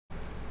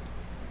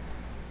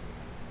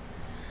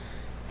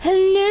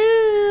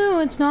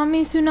not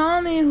me,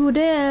 Tsunami. Who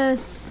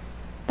dis?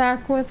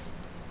 Back with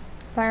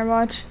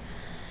Firewatch.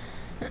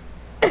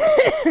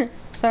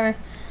 Sorry.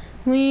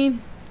 I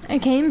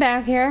came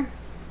back here.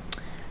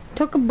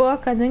 Took a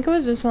book. I think it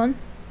was this one.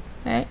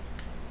 Right?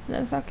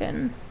 The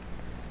fucking...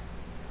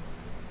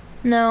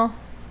 No.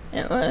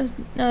 It's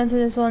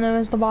this one. It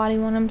was the body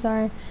one. I'm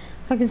sorry.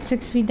 Fucking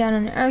 6 feet down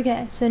in there.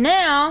 Okay. So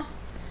now...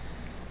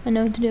 I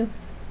know what to do.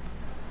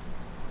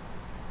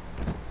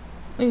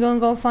 We're gonna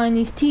go find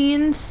these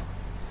teens.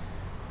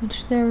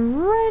 Which they're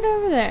right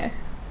over there.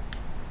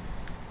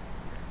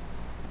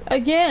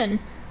 Again.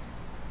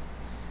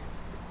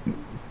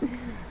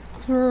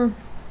 No,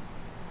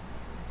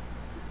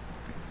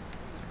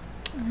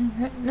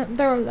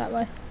 they're over that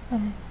way.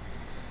 Okay.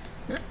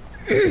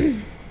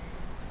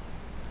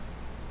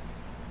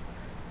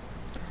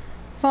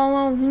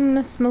 Following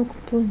the smoke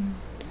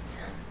plumes.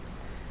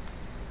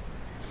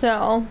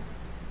 So,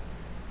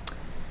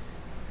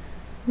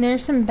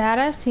 there's some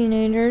badass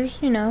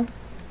teenagers, you know.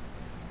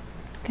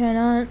 Can I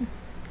not?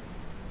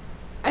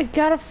 I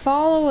gotta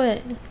follow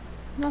it.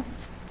 No.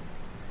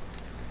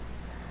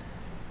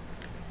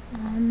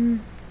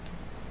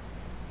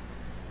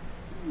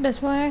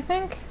 This way, I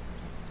think.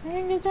 I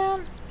can get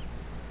down.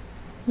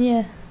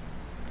 Yeah.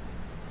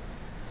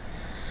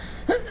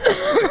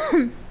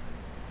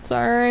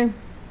 Sorry.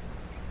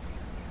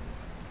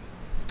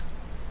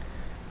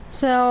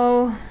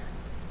 So,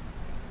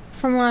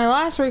 from what I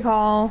last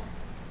recall,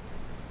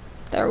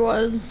 there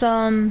was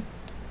an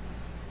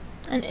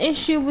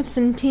issue with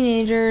some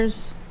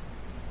teenagers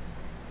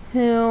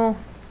who,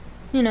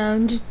 you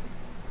know, just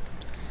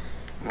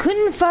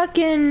couldn't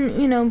fucking,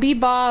 you know, be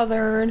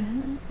bothered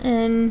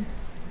and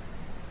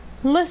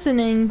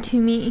listening to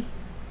me.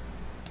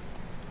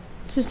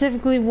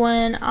 Specifically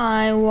when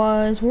I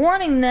was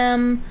warning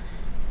them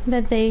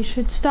that they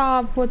should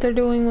stop what they're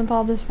doing with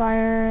all this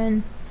fire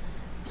and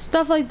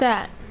stuff like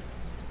that.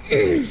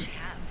 She's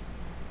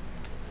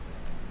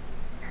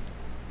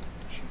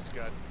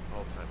got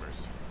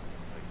Alzheimer's,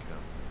 like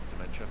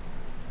dementia.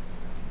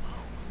 Whoa.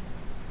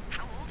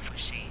 How old was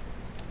she?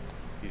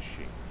 Is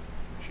she?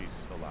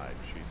 She's alive.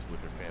 She's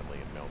with her family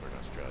in Melbourne,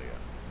 Australia.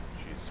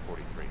 She's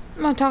 43.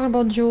 I'm not talking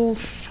about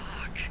Jules.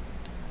 Fuck.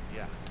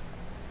 Yeah.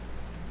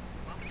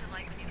 What was it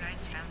like when you guys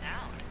found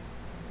out?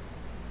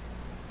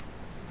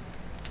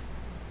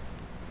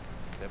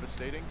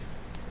 Devastating.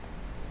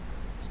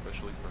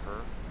 Especially for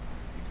her.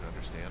 You can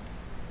understand.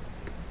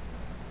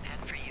 And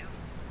for you?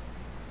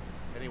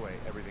 Anyway,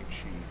 everything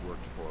she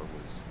worked for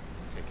was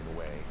taken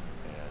away,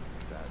 and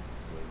that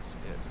was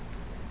it.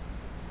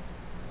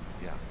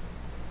 Yeah.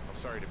 I'm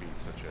sorry to be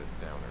such a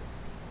downer.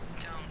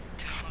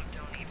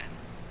 Don't even.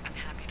 I'm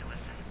happy to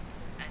listen.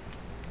 And,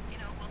 you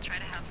know, we'll try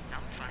to have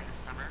some fun this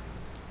summer.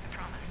 I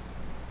promise.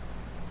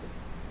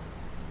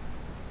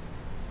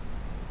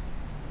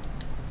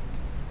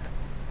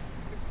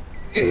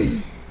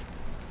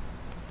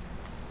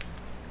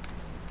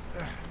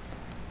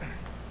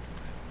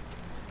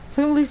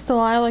 So at least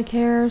Delilah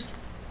cares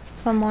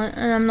somewhat,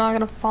 and I'm not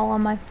gonna fall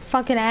on my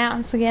fucking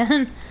ass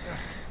again.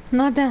 I'm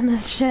not down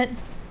this shit.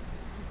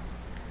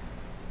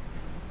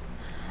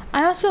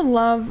 I also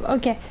love,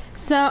 okay,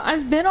 so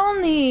I've been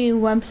on the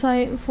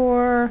website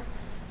for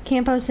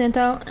Campo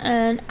Santo,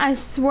 and I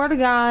swear to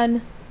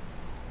God,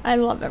 I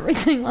love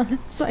everything on the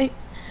site.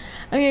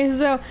 Okay,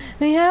 so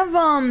they have,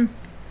 I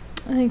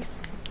think it's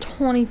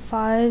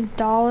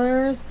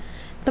 $25.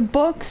 The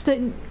books that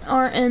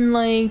are in,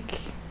 like,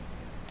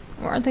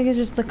 or I think it's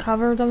just the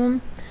covers of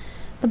them.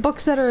 The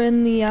books that are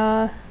in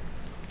the,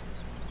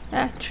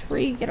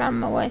 tree, get out of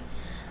my way.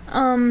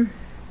 In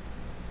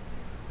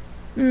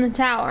the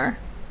tower.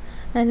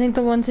 And I think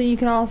the ones that you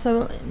can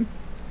also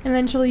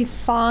eventually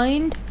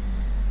find,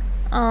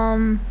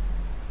 like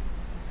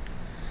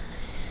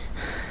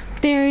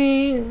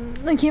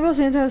Campo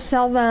Santo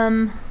sell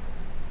them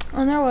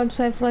on their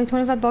website for like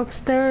 25 bucks.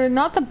 They're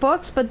not the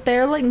books, but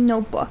they're like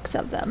notebooks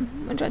of them,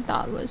 which I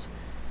thought was...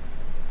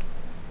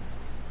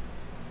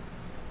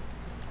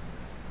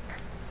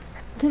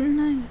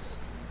 Didn't I just...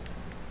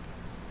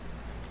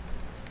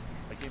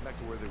 I came back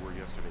to where they were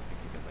yesterday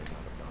thinking they might not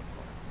have gone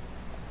far.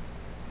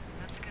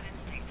 That's a good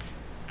instinct.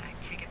 I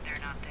take it they're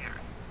not there.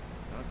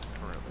 Not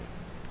currently.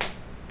 I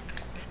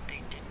bet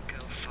they didn't go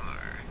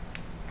far.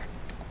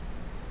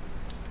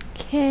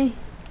 Okay.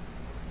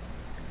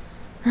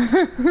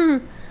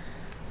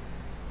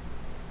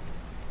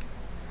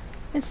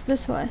 It's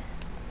this way.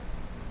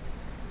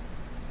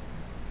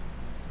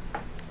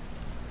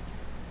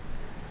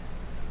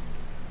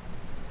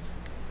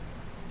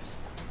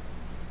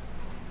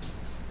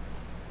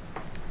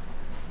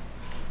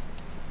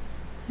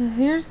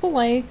 Here's the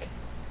lake.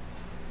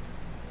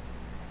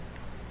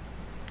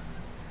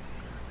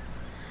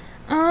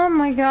 Oh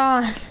my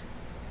god.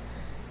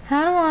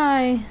 How do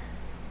I...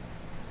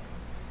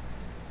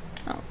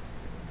 Oh.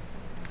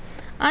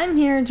 I'm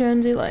here at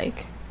Jonesy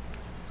Lake.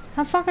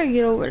 How the fuck I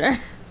get over there?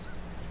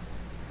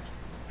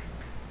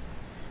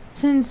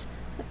 Since...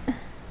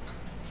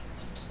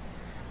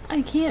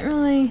 I can't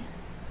really...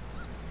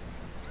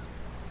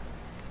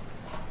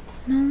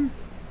 No.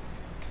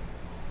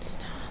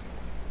 Stop.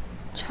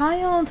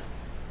 child.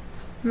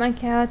 My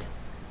cat.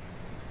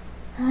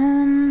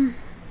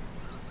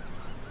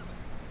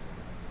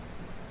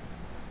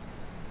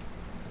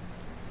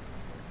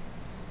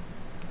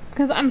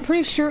 Because I'm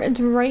pretty sure it's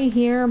right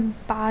here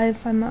by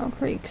 5 Mile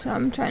Creek, so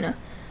I'm trying to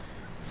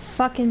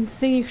fucking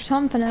figure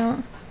something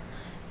out.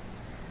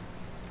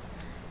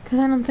 Because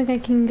I don't think I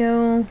can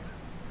go.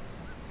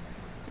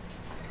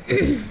 So,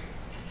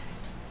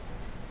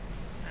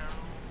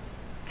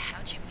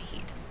 how'd you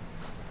meet?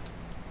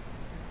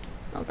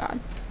 Oh god.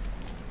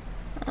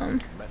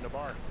 Met in a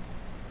bar.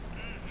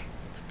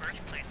 The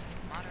birthplace of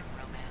modern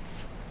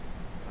romance.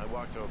 I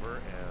walked over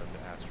and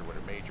asked her what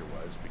her major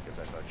was because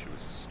I thought she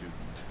was a student,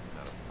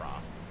 not a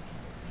prof.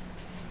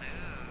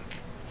 Smooth.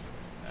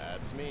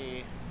 That's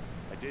me.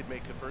 I did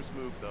make the first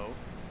move, though.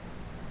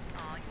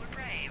 Aw, you were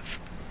brave.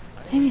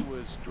 I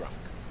was drunk.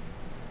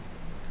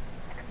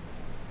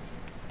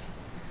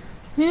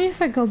 Maybe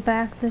if I go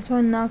back this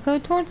way, not go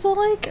towards the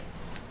lake.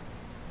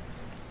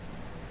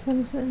 That's what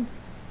I said.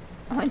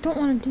 Oh, I don't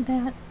want to do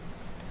that.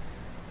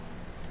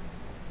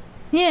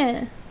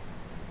 Yeah.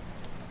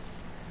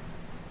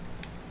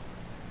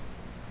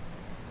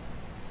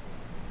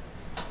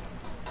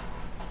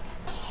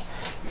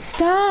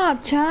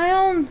 Stop,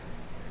 child.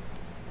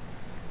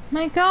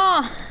 My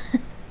god.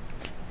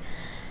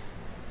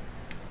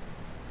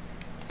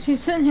 She's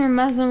sitting here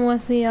messing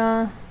with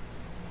the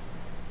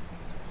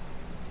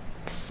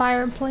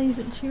fireplace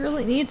and she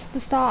really needs to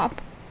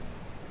stop.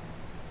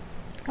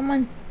 Come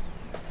on.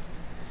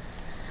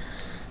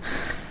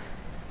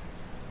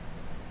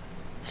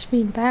 She's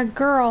being a bad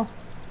girl.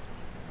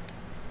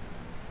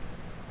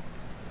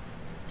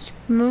 She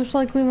most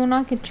likely will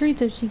not get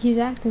treats if she keeps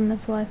acting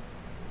this way.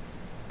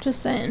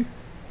 Just saying.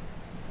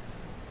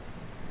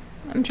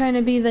 I'm trying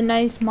to be the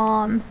nice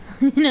mom.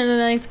 You know, the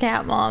nice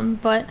cat mom,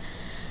 but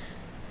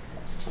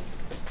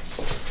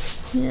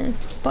yeah,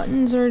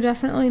 buttons are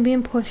definitely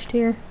being pushed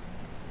here.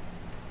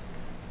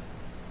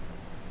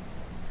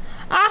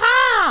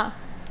 Aha!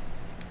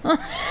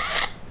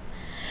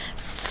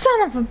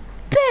 Son of a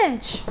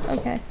bitch!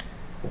 Okay.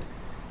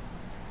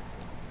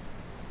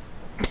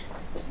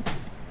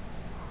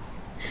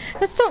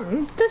 This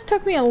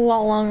took me a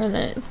lot longer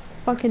than it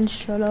fucking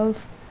should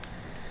have.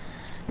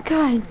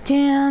 God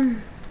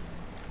damn.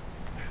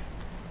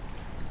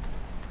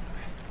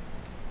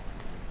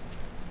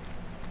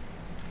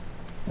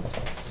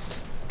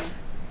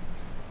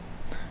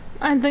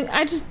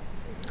 I just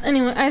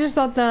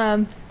thought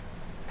the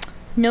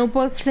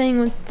notebook thing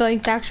with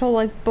like the actual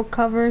like book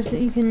covers that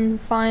you can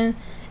find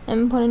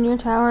and put in your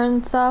tower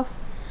and stuff,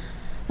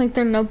 like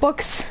their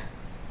notebooks.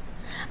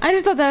 I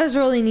just thought that was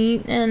really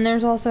neat, and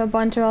there's also a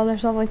bunch of other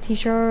stuff like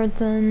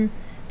t-shirts and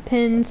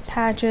pins,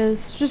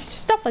 patches, just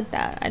stuff like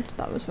that. I just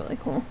thought it was really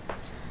cool.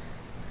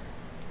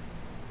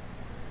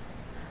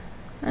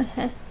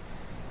 Okay.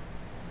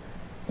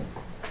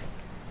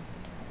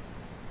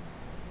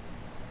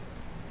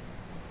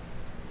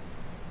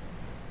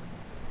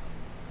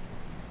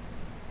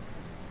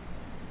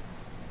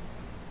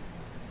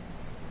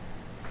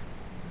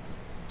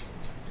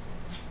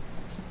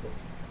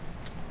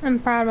 I'm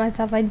proud of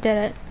myself, I did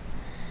it.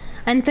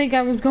 I didn't think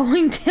I was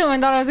going to. I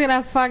thought I was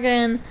gonna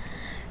fucking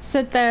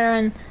sit there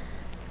and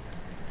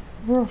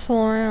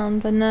rustle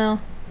around, but no.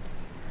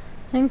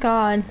 Thank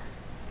God.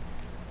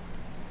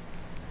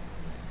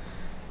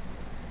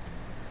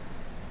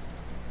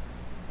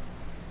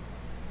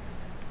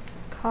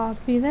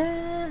 Copy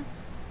that.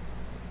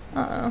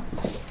 Uh-oh.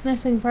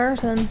 Missing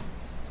person.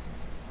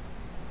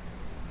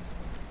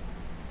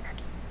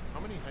 How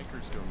many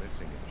hikers go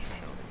missing in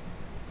Shoshone?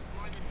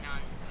 More than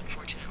none,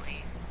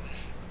 unfortunately,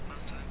 with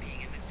most of them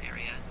being in this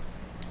area.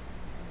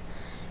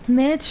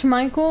 Mitch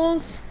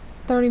Michaels,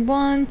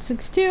 31,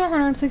 6'2",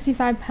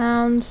 165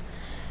 pounds,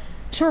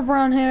 short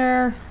brown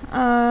hair,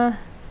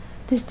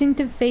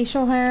 distinctive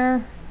facial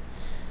hair.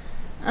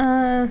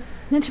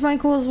 Mitch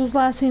Michaels was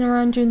last seen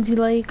around Jonesy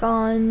Lake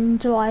on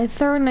July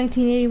 3rd,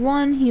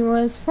 1981. He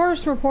was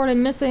first reported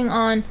missing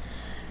on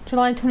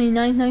July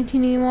 29th,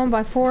 1981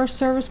 by Forest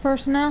Service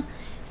personnel.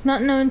 He's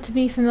not known to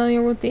be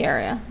familiar with the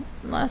area.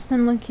 Last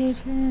known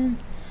location.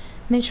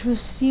 Mitch was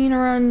seen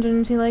around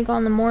Jonesy Lake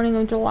on the morning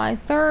of July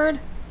 3rd.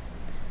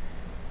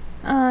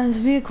 His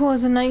vehicle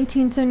is a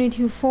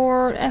 1972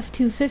 Ford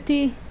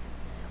F-250,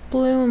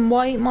 blue and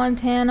white,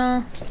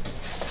 Montana,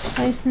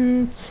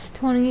 license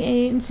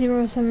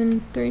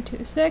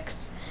 2807326.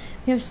 If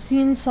you have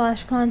seen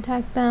 /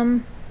 contact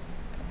them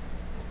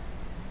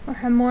or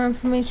have more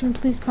information,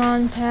 please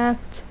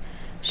contact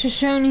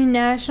Shoshone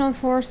National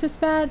Forest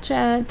Dispatch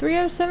at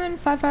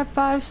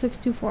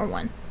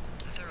 307-555-6241.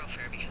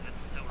 Thoroughfare because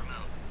it's so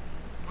remote.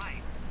 Why?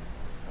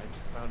 I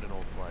found an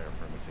old flyer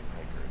for a missing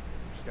hiker.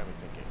 Just got me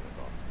thinking, that's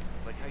all.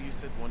 Like how you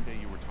said one day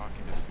you were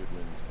talking to the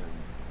Goodwins, and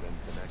then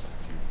the next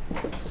you...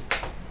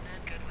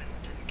 Ned Goodwin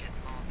didn't get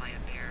mauled by a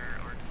bear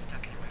or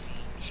stuck in a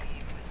ravine. He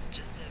was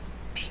just a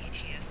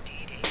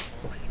PTSD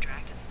a-hole who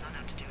dragged his son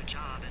out to do a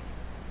job and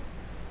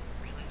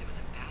realized it was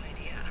a bad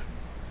idea.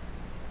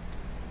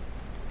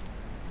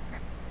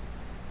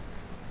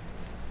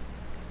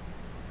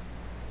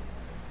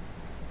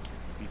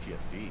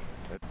 PTSD.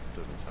 That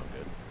doesn't sound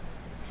good.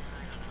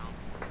 I don't know.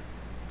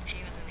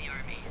 He was in the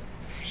army.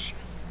 He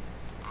was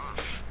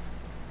off.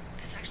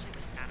 It's actually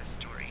the saddest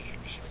story.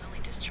 He was only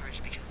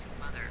discharged because his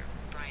mother,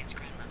 Brian's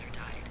grandmother,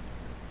 died.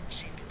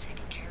 She'd been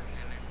taking care of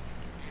him and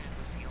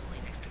was the only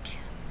next of kin.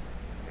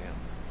 Damn.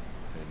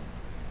 And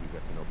you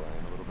got to know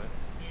Brian a little bit?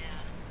 Yeah.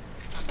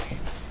 I talked to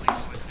him way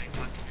more than I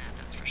talked to Ned,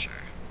 that's for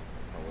sure.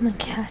 How My was he?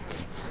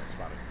 cats.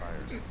 Spotting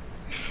fires.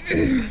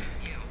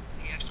 You.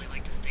 He actually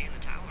liked to stay in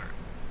the tower.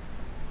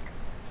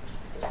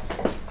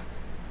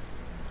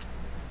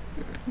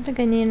 I think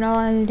I need all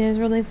I need to do is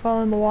really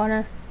follow the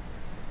water.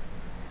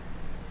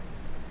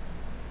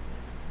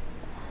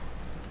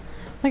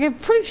 Like, I'm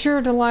pretty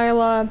sure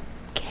Delilah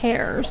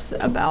cares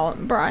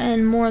about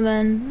Brian more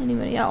than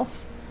anybody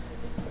else.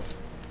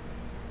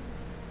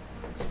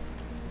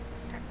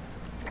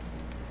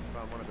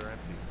 Found one of their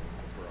empties.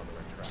 Guess we're on the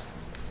right track.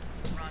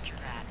 Roger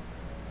that.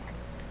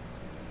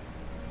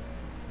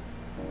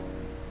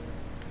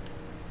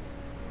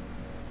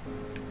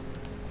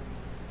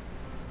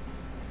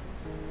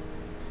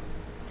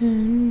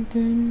 Dun,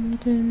 dun,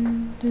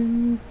 dun,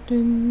 dun,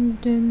 dun,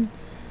 dun.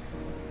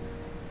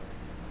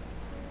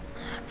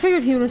 I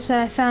figured he would have said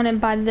I found it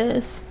by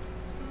this.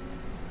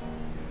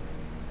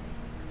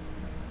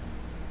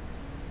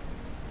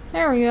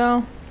 There we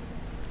go.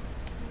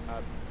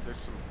 There's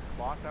some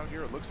cloth out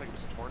here. It looks like it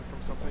was torn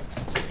from something.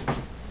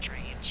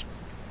 Strange.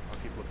 I'll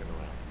keep looking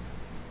around.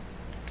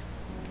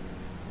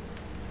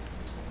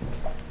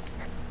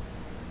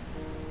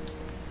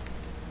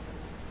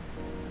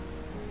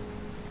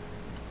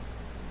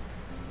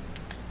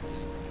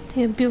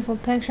 Take a beautiful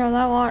picture of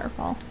that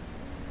waterfall.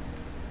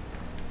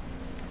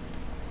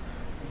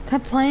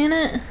 Kept playing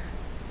it.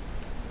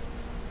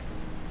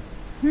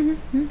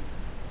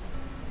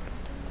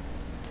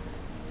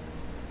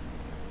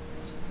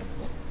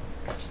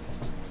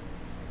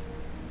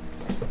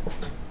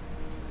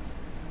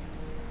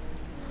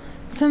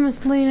 So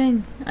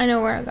misleading. I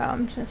know where to go.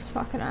 I'm just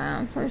fucking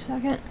around for a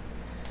second.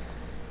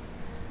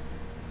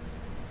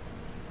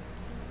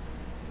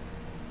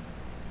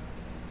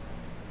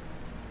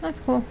 That's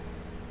cool.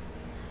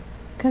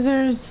 Cause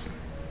there's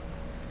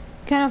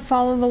kind of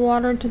follow the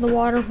water to the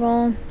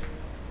waterfall.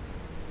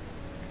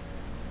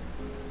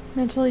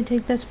 Eventually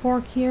take this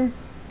fork here.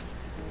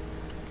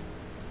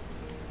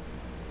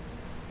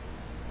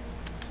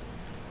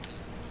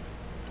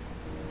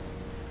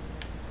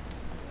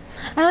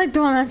 I like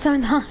doing that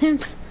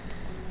sometimes.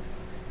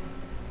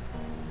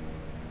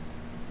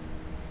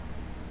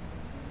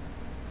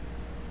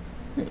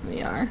 Here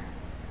we are.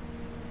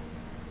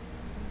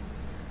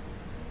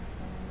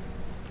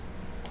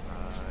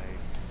 I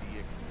see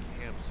a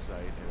campsite,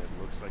 and it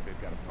looks like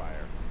they've got a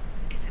fire.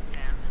 Is it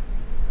them?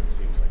 It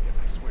seems like it.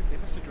 I swear, they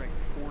must have drank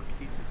 4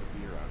 cases of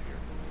beer out here.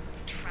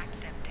 Track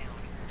them down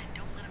and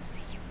don't let them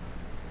see you.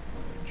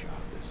 What a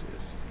job this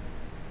is.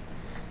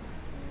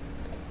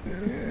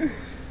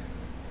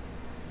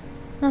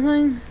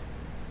 Nothing.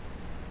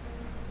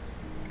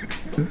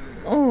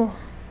 Oh.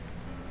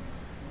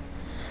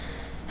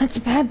 That's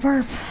a bad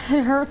burp.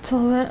 It hurts a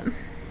little bit.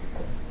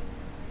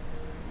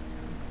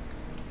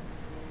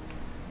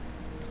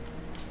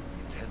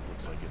 The tent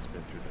looks like it's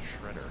been through the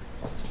shredder,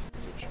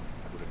 which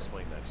would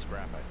explain that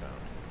scrap I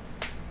found.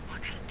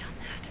 What could have done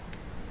that?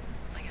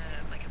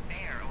 Like a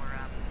bear or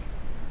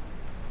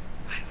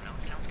I don't know,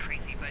 it sounds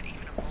crazy, but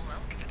even a bull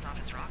elk if it's off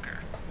its rocker.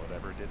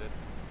 Whatever did it,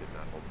 did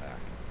not hold back.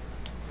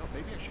 No,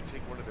 maybe I should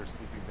take one of their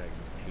sleeping bags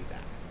as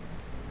payback.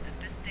 At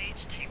this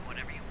stage, take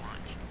whatever you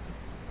want.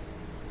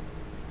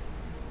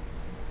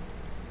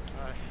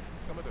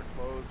 Some of their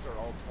clothes are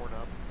all torn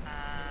up.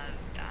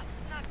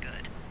 That's not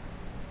good.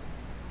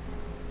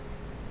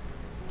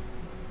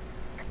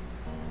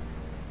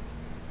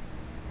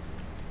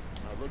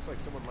 Looks like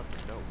someone left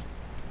a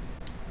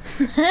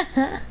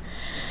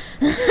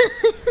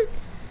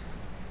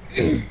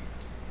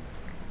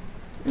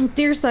note.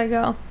 Dear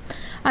Psycho,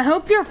 I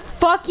hope you're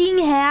fucking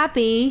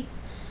happy.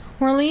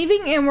 We're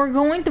leaving and we're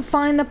going to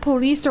find the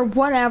police or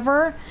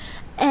whatever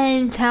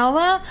and tell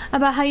them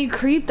about how you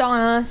creeped on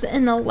us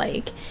in the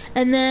lake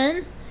and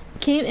then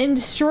came and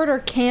destroyed our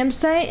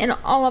campsite and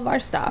all of our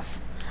stuff.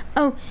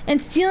 Oh,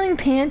 and stealing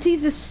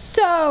panties is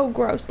so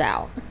grossed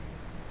out.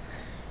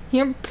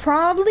 You're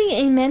probably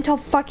a mental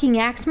fucking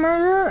axe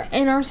murderer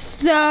and are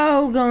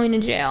so going to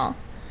jail.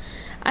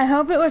 I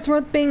hope it was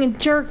worth being a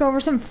jerk over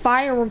some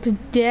fireworks,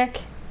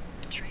 dick.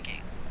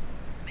 Intriguing.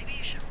 Maybe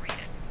you should read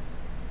it.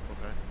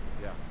 Okay,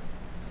 yeah.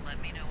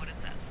 Let me know what it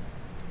says.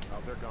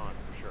 Oh, they're gone,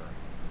 for sure.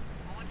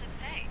 Well, what's it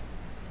say?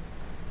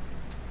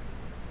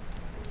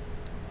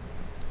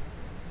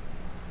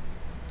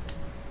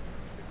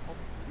 They called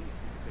the police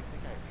because they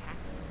think I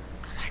attacked them.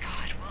 Oh my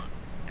god, well,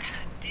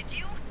 did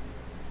you?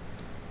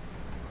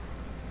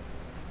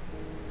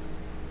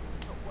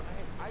 No, what,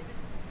 I didn't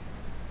do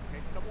this.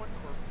 Okay, someone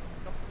or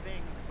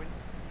something went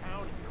to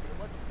town here, but it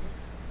wasn't me.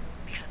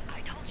 Because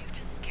I told you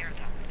to scare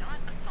them, not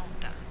assault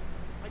them.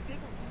 I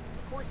didn't.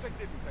 Of course I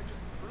didn't. I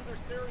just threw their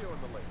stereo in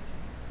the lake.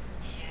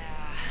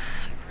 Yeah,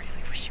 I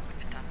really wish you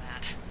wouldn't have done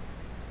that.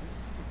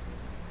 This was,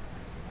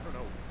 I don't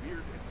know,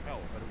 weird as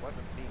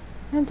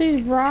At these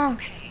It's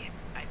rocks. okay.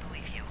 I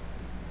believe you.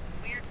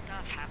 Weird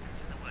stuff happens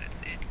in the woods.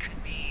 It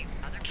could be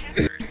other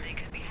campers. They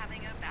could be having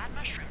a bad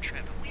mushroom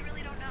trip. We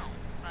really don't know.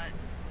 But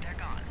they're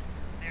gone.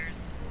 There's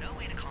no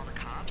way to call the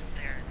cops.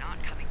 They're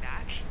not coming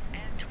back.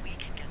 And we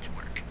can get to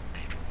work.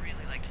 I'd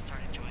really like to start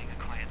enjoying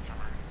a quiet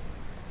summer.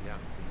 Yeah,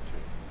 me too.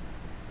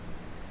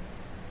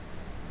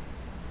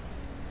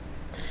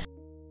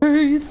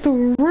 Hey,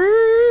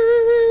 three.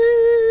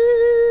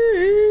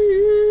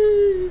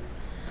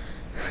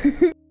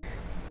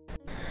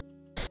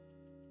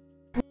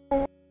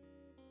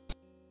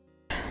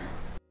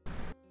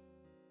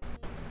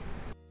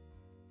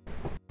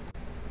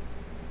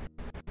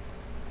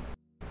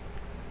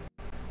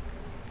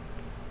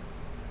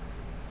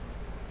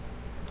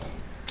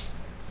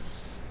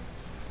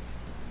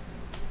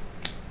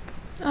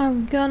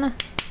 I'm gonna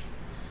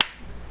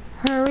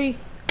hurry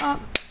up.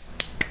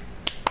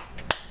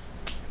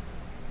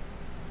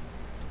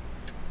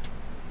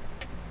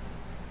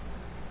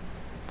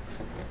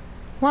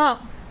 Wow.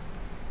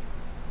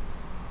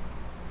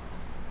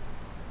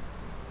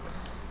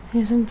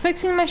 Yes, I'm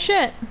fixing my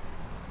shit.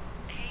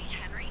 Hey,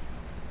 Henry.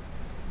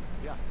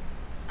 Yeah.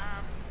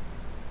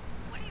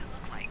 What do you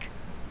look like?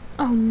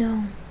 Oh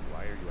no.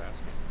 Why are you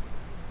asking?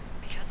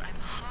 Because I'm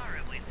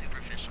horribly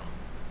superficial.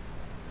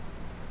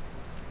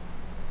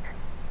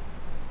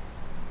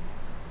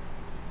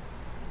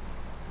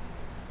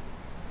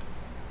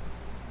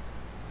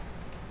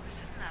 This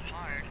isn't that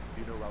hard.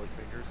 Do you know Raleigh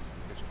Fingers?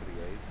 Pitched for the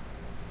A's?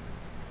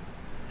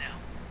 No.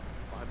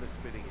 Well, I'm the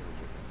spitting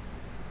image of him.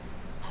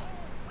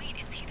 Oh, wait,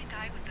 is he the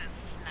guy with the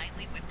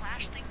snidely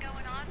whiplash thing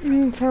going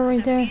on? It's her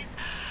right there. 70s?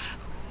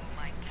 Ooh,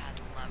 my dad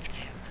loved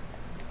him.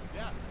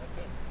 Yeah, that's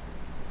him.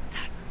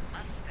 That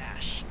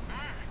mustache.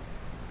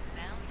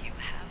 Now you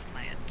have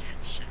my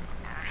attention.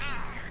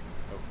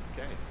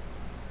 Okay.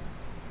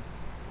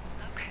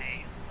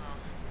 Okay, well,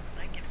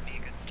 that gives me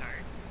a good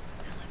start.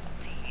 Now let's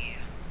see.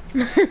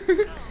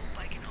 Scope,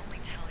 I can only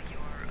tell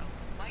you're a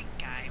white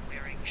guy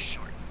wearing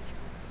shorts.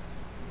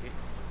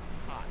 It's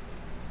hot.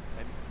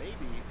 And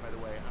maybe, by the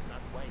way, I'm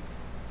not white.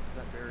 It's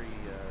not very,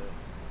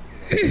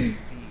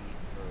 PC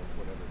or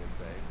whatever they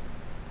say.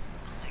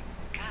 Oh my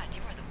god,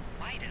 you are the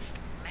whitest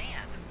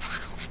man.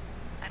 Wow.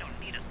 I don't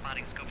need a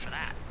spotting scope for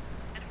that.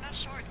 And if not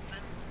shorts,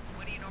 then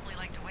what do you normally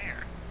like to wear?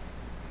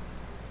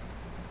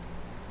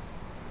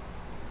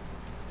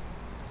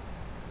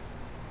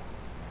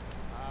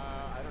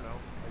 I don't know.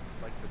 I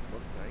like to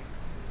look nice,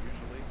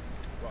 usually.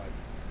 Well, I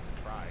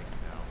try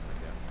now, I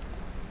guess.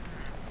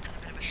 Had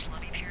a bit of a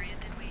schlubby period,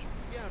 did we?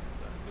 Yeah,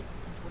 good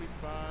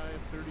 25,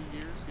 30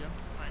 years, yeah.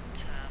 But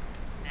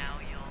now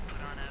you'll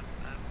put on a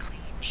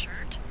clean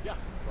shirt? Yeah,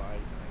 well, I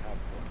have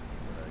one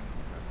that I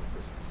got for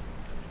Christmas.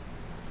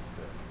 Just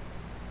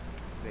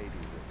it's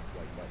navy with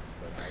white buttons,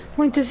 but I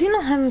Wait, does he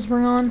not have his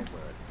ring on? don't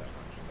wear it that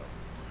much, though.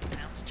 Well, it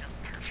sounds just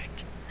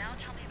perfect. Now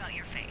tell me about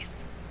your face.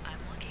 I'm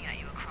looking at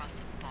you across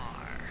the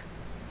bar.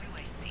 What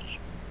do I see?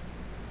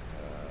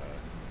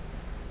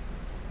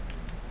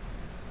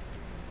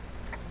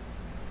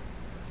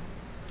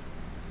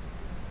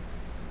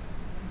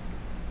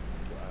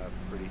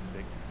 Pretty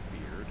thick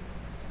beard.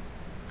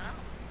 Oh,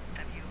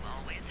 have you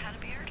always had a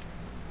beard?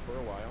 For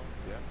a while,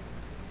 yeah.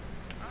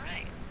 All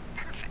right,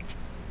 perfect.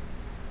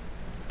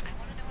 I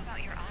want to know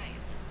about your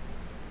eyes.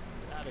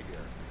 Get out of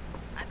here.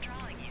 I'm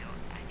drawing you.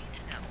 I need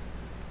to know.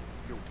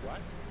 You're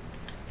what?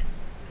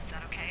 Is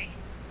that okay?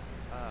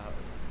 Uh,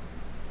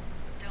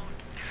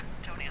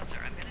 Don't answer.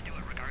 I'm gonna do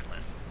it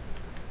regardless.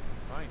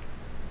 fine.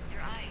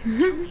 Your eyes,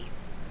 tell me.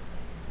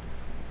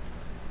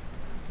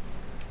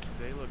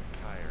 They look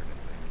tired, I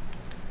think.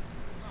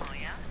 Oh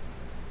yeah?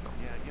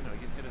 Yeah, you know,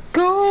 you hit a...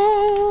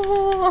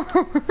 Go! I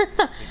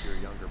think you're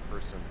a younger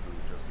person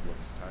who just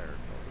looks tired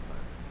all the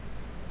time.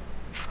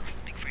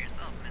 Speak for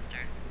yourself, mister.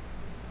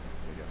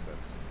 I guess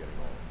that's getting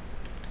old.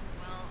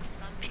 Well,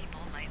 some people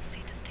might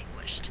see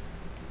distinguished.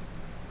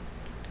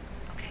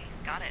 Okay,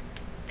 got it.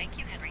 Thank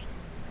you, Henry.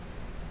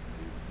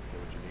 You get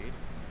what you need?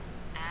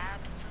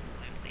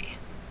 Absolutely.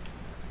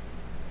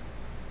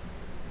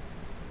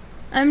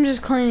 I'm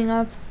just cleaning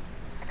up.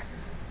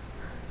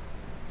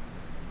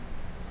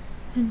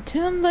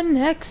 Until the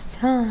next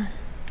time.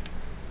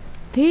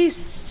 These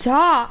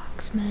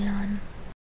socks, man.